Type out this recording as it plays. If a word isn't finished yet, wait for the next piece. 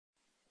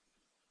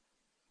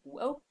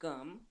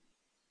Welcome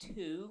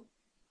to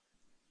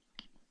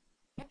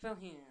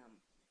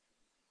Pacvalham.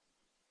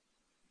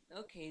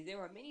 Okay, there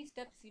are many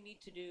steps you need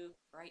to do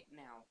right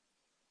now.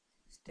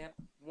 Step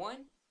 1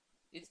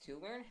 is to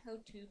learn how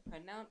to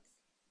pronounce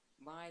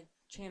my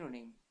channel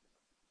name.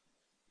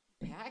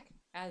 Pac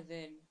as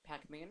in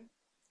Pac-Man,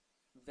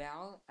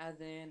 Val as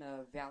in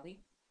Valley,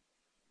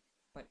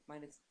 but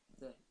minus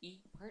the E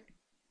part,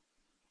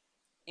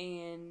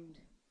 and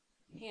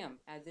Ham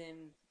as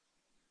in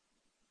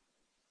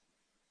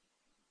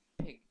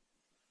pig.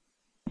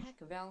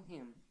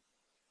 Pacvalham.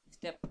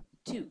 Step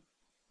 2.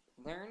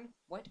 Learn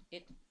what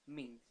it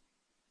means.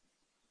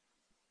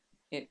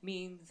 It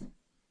means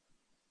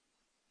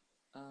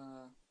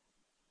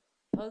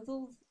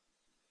puzzles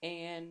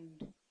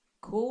and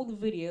cool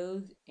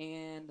videos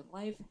and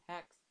life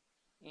hacks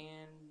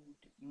and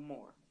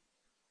more.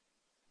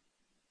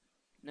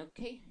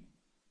 Okay?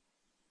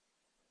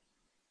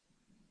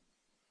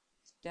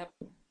 Step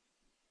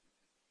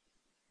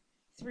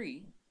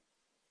 3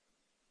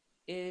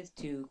 is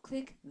to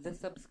click the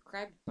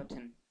subscribe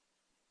button.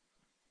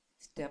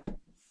 Step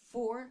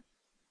 4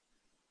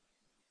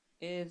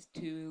 is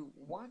to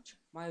watch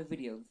my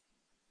videos.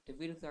 The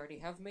videos I already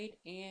have made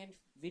and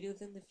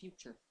videos in the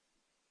future.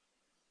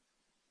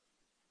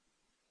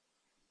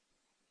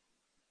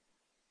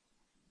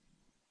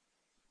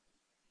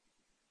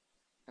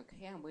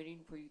 Okay, I'm waiting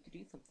for you to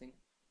do something.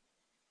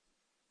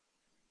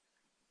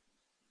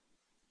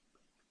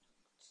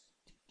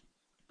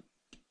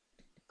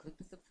 Click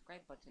the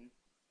subscribe button.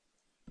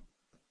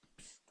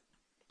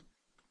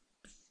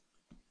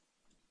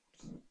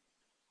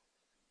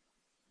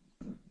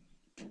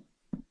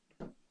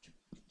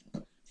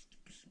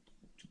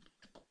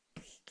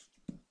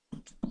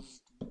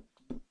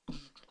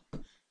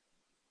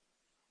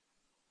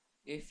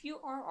 If you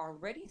are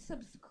already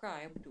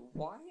subscribed,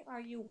 why are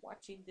you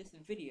watching this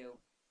video?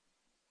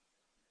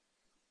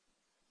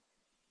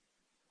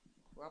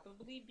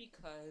 Probably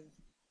because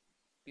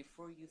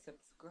before you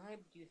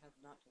subscribed, you have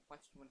not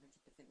watched 100%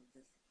 of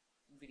this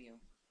video.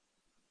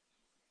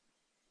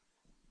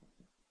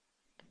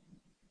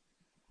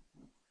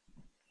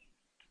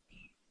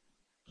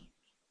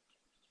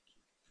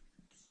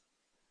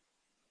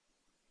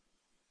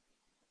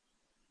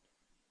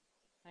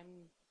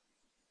 I'm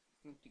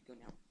going to go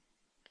now.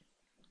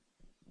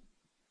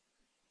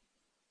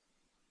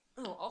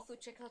 Oh, also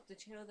check out the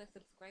channel that I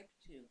subscribed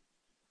to.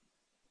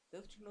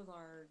 Those channels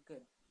are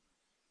good.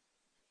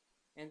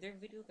 And their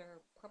videos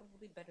are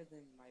probably better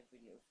than my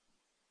videos.